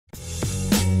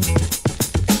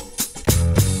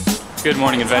Good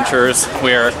morning, adventurers.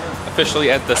 We are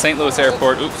officially at the St. Louis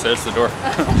airport. Oops, there's the door.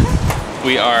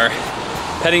 We are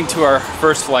heading to our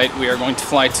first flight. We are going to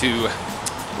fly to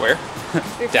where?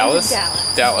 Dallas?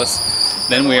 Dallas.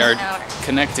 Then we are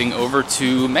connecting over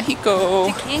to Mexico.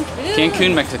 To Cancun.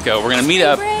 Cancun, Mexico. We're going to meet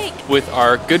up with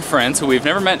our good friends who we've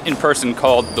never met in person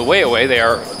called The Way Away. They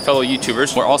are fellow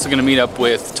YouTubers. We're also going to meet up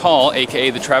with Tall,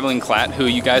 aka the Traveling Clat, who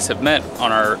you guys have met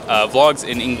on our vlogs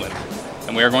in England.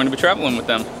 And we are going to be traveling with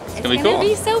them. It's gonna be cool.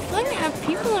 It's gonna be so fun to have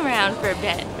people around for a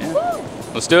bit. Yeah.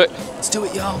 Woo. Let's do it. Let's do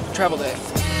it, y'all. Travel day.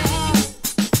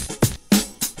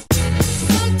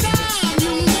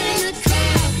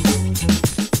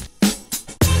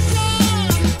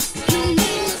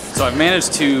 So I've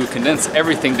managed to condense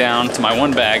everything down to my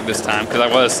one bag this time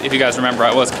because if you guys remember,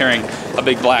 I was carrying a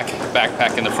big black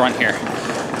backpack in the front here.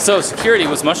 So security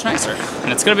was much nicer,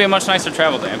 and it's gonna be a much nicer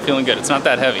travel day. I'm feeling good. It's not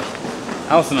that heavy.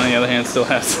 Allison, on the other hand, still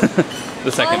has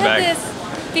the second bag. I have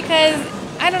this because,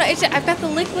 I don't know, I've got the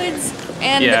liquids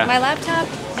and my laptop,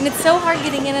 and it's so hard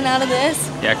getting in and out of this.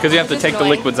 Yeah, because you have to take the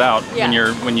liquids out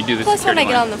when you do the Plus, when I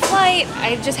get line. on the flight,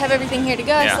 I just have everything here to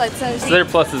go. Yeah. So there are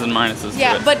pluses and minuses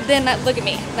to it. But then look at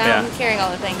me. Now I'm carrying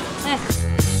all the things.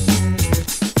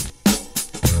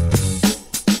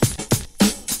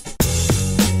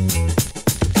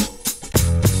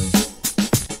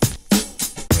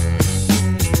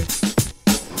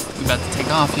 About to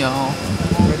take off, y'all.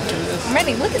 I'm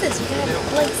ready. Look at this. We got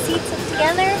like seats up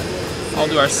together. All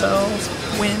to ourselves.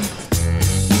 Win.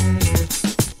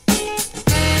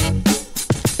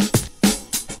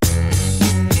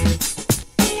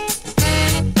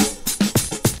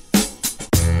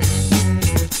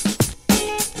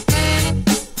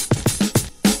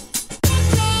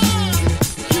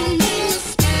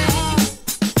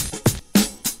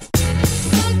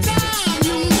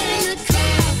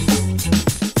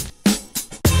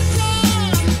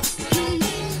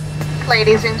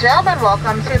 Ladies and gentlemen,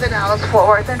 welcome to the Dallas-Fort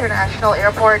Worth International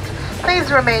Airport.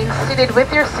 Please remain seated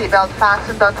with your seatbelt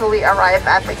fastened until we arrive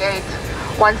at the gate.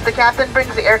 Once the captain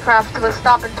brings the aircraft to a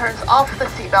stop and turns off the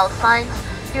seatbelt signs,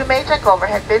 you may check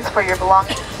overhead bins for your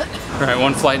belongings. All right,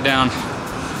 one flight down.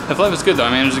 The flight was good though.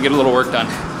 I managed to get a little work done.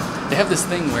 They have this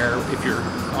thing where if you're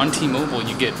on T-Mobile,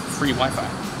 you get free Wi-Fi,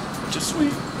 which is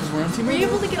sweet because we're on T-Mobile. Were you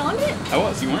able to get on it? I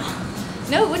was. You weren't?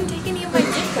 No, it wouldn't take any of my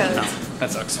zip codes. No, that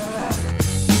sucks.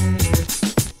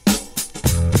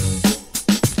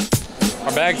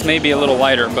 Our bags may be a little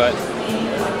lighter, but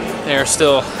they are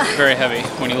still very heavy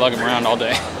when you lug them around all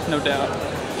day, no doubt.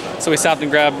 So we stopped and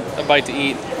grabbed a bite to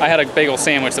eat. I had a bagel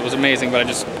sandwich that was amazing, but I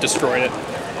just destroyed it.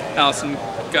 Allison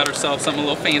got herself something a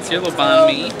little fancier, a little banh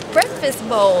mi. Breakfast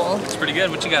bowl. It's pretty good.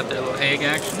 What you got there? A little egg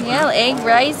action? Yeah, egg,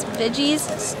 rice, veggies,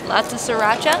 lots of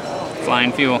sriracha.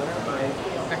 Flying fuel.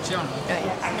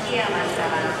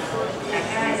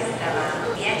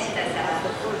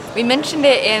 We mentioned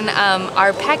it in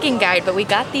our packing guide, but we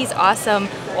got these awesome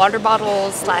water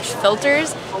bottles /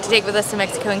 filters to take with us to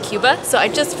Mexico and Cuba. So I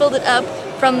just filled it up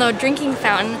from the drinking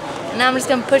fountain, and now I'm just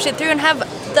gonna push it through and have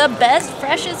the best,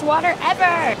 freshest water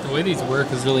ever. The way these work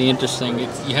is really interesting.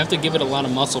 You have to give it a lot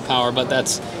of muscle power, but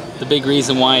that's the big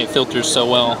reason why it filters so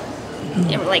well.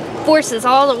 It like forces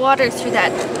all the water through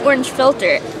that orange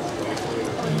filter.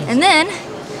 And then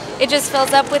it just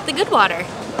fills up with the good water.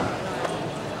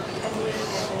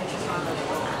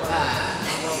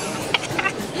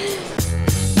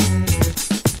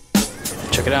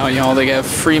 Check it out, y'all. They have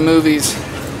free movies,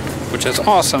 which is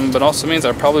awesome, but also means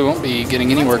I probably won't be getting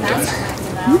any work done.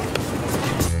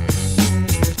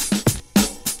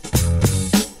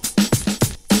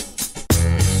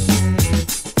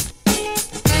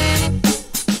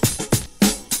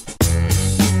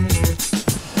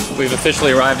 We've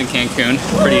officially arrived in Cancun.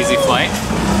 Pretty easy flight.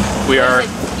 We are...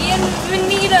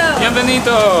 Bienvenido!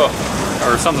 Bienvenido!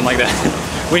 Or something like that.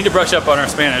 We need to brush up on our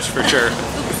Spanish for sure.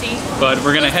 But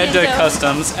we're gonna head to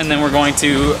customs, and then we're going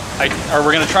to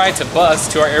try to bus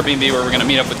to our Airbnb where we're gonna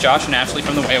meet up with Josh and Ashley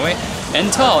from The Way Away,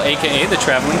 and Tall, aka the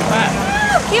Traveling Clat.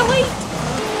 Can't wait!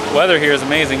 Weather here is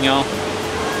amazing, y'all.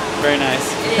 Very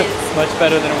nice. It is. Much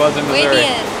better than it was in Missouri. Way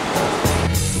in.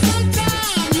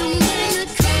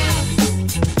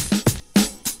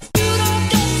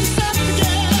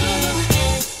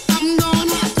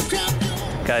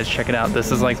 Guys, check it out.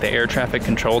 This is like the air traffic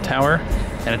control tower,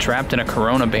 and it's wrapped in a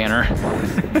Corona banner.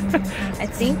 I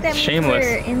think that means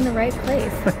we're in the right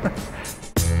place.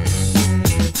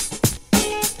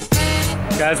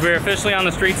 Guys, we're officially on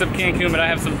the streets of Cancun, but I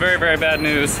have some very, very bad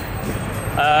news.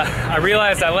 I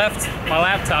realized I left my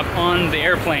laptop on the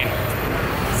airplane.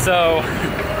 So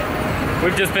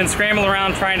We've just been scrambling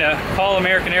around trying to call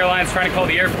American Airlines, trying to call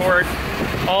the airport.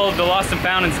 All of the lost and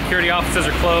found and security offices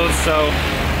are closed, so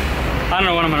I don't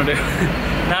know what I'm gonna do.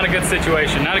 Not a good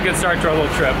situation, not a good start to our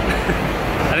little trip.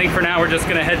 I think for now we're just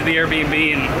gonna head to the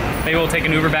Airbnb and maybe we'll take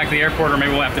an Uber back to the airport, or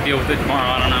maybe we'll have to deal with it tomorrow,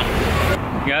 I don't know.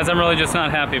 Guys, I'm really just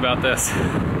not happy about this.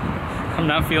 I'm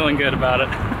not feeling good about it.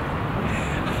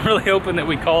 I'm really hoping that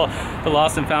we call the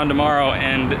lost and found tomorrow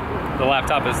and the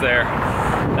laptop is there.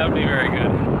 That would be very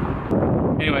good.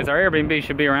 Anyways, our Airbnb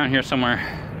should be around here somewhere.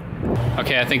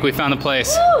 Okay, I think we found the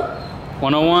place. Woo!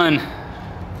 101.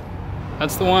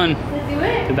 That's the one. Let's do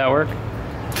it. Did that work?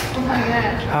 Oh my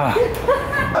gosh. Ah.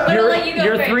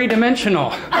 You're first. three-dimensional.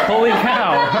 Holy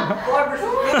cow.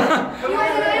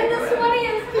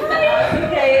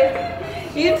 Okay.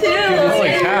 You too.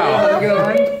 Holy cow.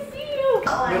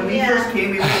 When we first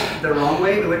came, we went the wrong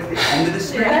way. We went to the end of the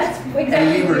street. That's exactly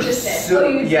and we what were you just did. so, Oh,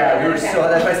 you yeah, did. we were Okay. so,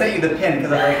 that's why I sent you the pin,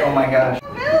 because I'm like, oh my gosh.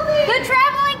 Good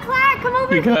traveling, Clark. Come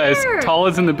over You guys, here. Tall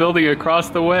is in the building across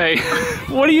the way.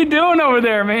 What are you doing over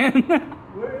there, man?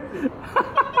 Where is it?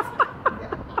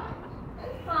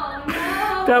 Oh,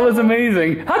 no. That was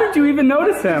amazing. How did you even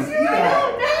notice him?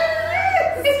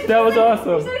 That was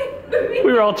awesome.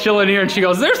 We were all chilling here and she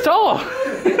goes, there's Tall.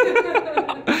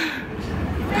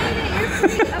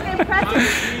 Okay, press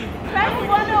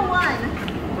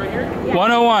 101.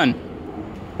 101.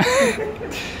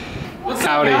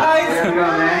 Howdy. Where are you going,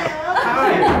 man?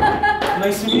 Hi.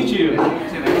 Nice to meet you.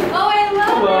 Oh, I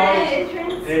love it.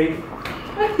 Hey.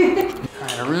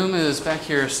 Alright, our room is back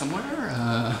here somewhere.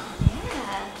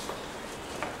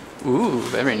 Ooh,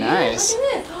 very nice. Look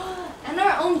at this. And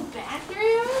our own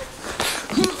bathroom.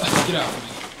 Get out of me.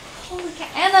 Holy cow.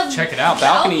 And a Check it out,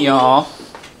 balcony, y'all.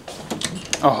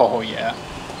 Oh yeah.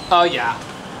 Oh yeah.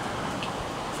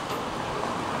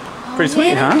 Pretty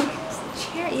sweet, huh?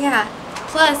 Chair, yeah.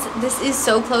 Plus, this is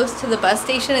so close to the bus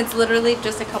station. It's literally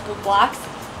just a couple blocks,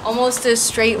 almost a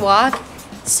straight walk.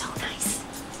 It's so nice.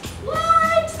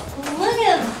 What? Look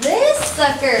at this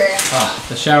sucker. Ah,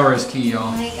 the shower is key, y'all.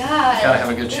 Oh my god. Gotta have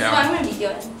a good This shower. is what I'm gonna be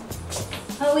doing.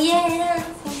 Oh yeah.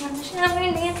 I'm on the shower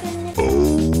dancing.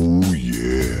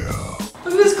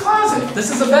 Look at this closet. This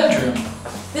is a bedroom.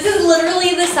 This is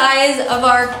literally the size of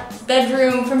our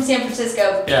bedroom from San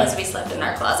Francisco because Yeah. we slept in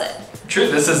our closet. True,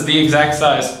 this is the exact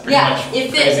size. Pretty Yeah, much.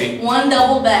 it Crazy. fit one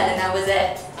double bed and that was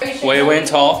it. Way and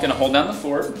Tall, gonna hold down the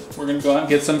fort. We're gonna go out and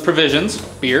get some provisions,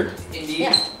 beer.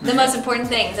 Yeah, the most important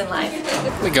things in life.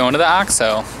 We go into the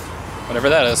OXXO, whatever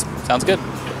that is. Sounds good.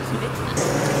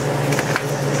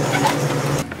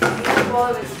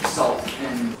 Salt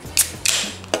and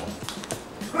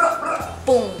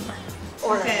Boom.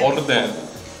 Order then.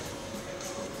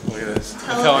 Look at this. Look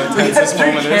how intense this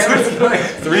moment is.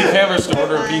 3 cameras to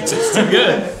order a pizza. It's too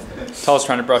good. Tall's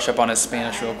trying to brush up on his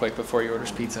Spanish real quick before he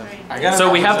orders pizza. gotta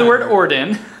So we have the word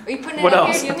orden. Are you putting it What up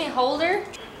else? here? Do you want me to hold her?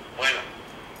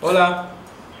 Hola.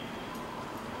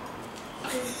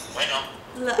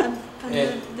 La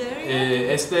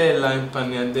panadería. La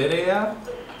empanadería.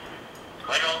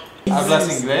 ¿Hablas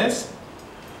inglés?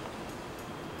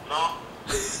 No.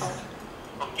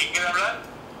 ¿Con quién quiere hablar?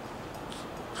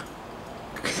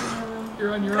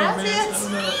 You're on your own, man. I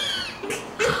don't know.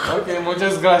 Okay,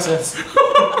 muchas gracias.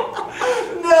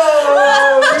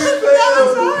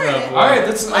 Alright,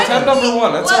 that's attempt number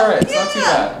 1. That's alright. It's not too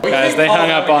bad. Guys, they hung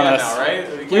up on us. Now,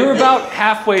 right? We were about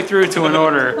halfway through to an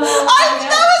order. That was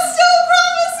so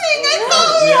promising! I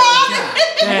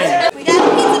Dang. We got a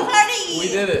pizza party! We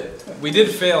did it. We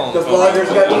did fail. the vloggers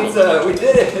got pizza. We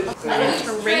did it. It's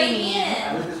raining.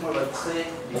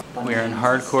 We are in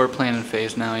hardcore planning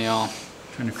phase now, y'all.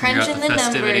 Trying to figure out Crunching the the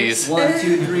festivities. 1,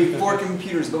 2, 3, 4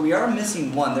 computers, but we are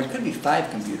missing one. There could be 5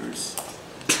 computers.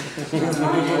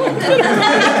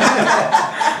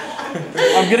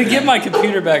 I'm gonna get my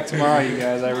computer back tomorrow, you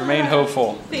guys. I remain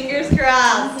hopeful. Fingers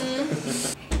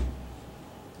crossed.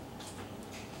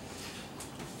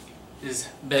 It's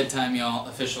bedtime, y'all,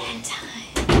 officially.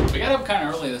 We got up kind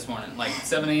of early this morning, like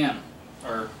 7 a.m.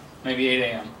 or maybe 8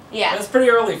 a.m. Yeah. That's pretty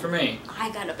early for me.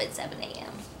 I got up at 7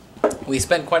 a.m. We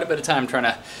spent quite a bit of time trying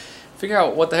to figure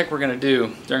out what the heck we're gonna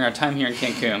do during our time here in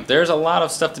Cancun. There's a lot of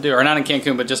stuff to do, or not in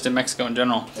Cancun, but just in Mexico in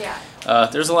general. Yeah.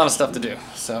 There's a lot of stuff to do,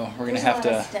 so we're gonna have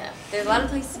to. There's a lot of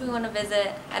places we want to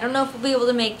visit. I don't know if we'll be able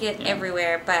to make it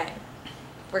everywhere, but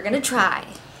we're gonna try.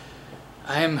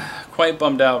 I am quite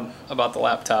bummed out about the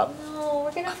laptop. No,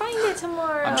 we're gonna find it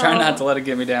tomorrow. I'm trying not to let it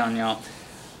get me down, y'all.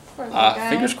 Poor little guy.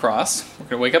 Fingers crossed. We're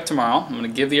gonna wake up tomorrow. I'm gonna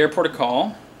give the airport a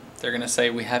call. They're gonna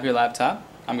say, we have your laptop.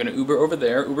 I'm gonna Uber over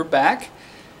there, Uber back,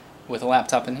 with a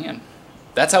laptop in hand.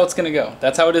 That's how it's gonna go.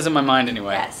 That's how it is in my mind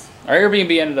anyway. Yes. Our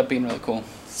Airbnb ended up being really cool.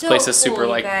 So place is super cool, you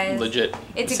like guys. legit.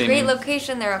 It's a seeming. great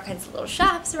location. There are all kinds of little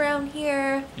shops around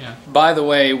here. Yeah. By the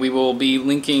way, we will be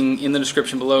linking in the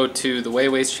description below to the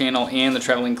Weiwei's channel and the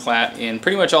Traveling Clat in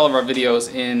pretty much all of our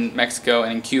videos in Mexico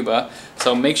and in Cuba.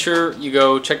 So make sure you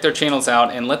go check their channels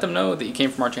out and let them know that you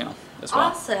came from our channel as well.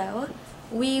 Also,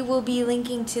 we will be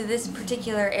linking to this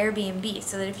particular Airbnb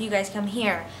so that if you guys come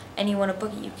here and you want to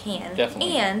book it, you can.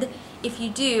 Definitely. And if you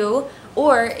do,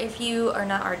 or if you are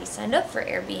not already signed up for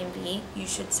Airbnb, you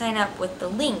should sign up with the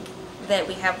link that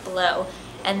we have below.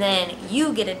 And then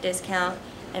you get a discount,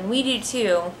 and we do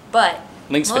too, but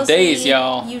Links for mostly days,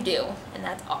 y'all. You do, and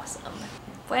that's awesome.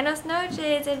 Buenos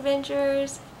noches,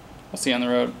 adventurers. We'll see you on the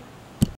road.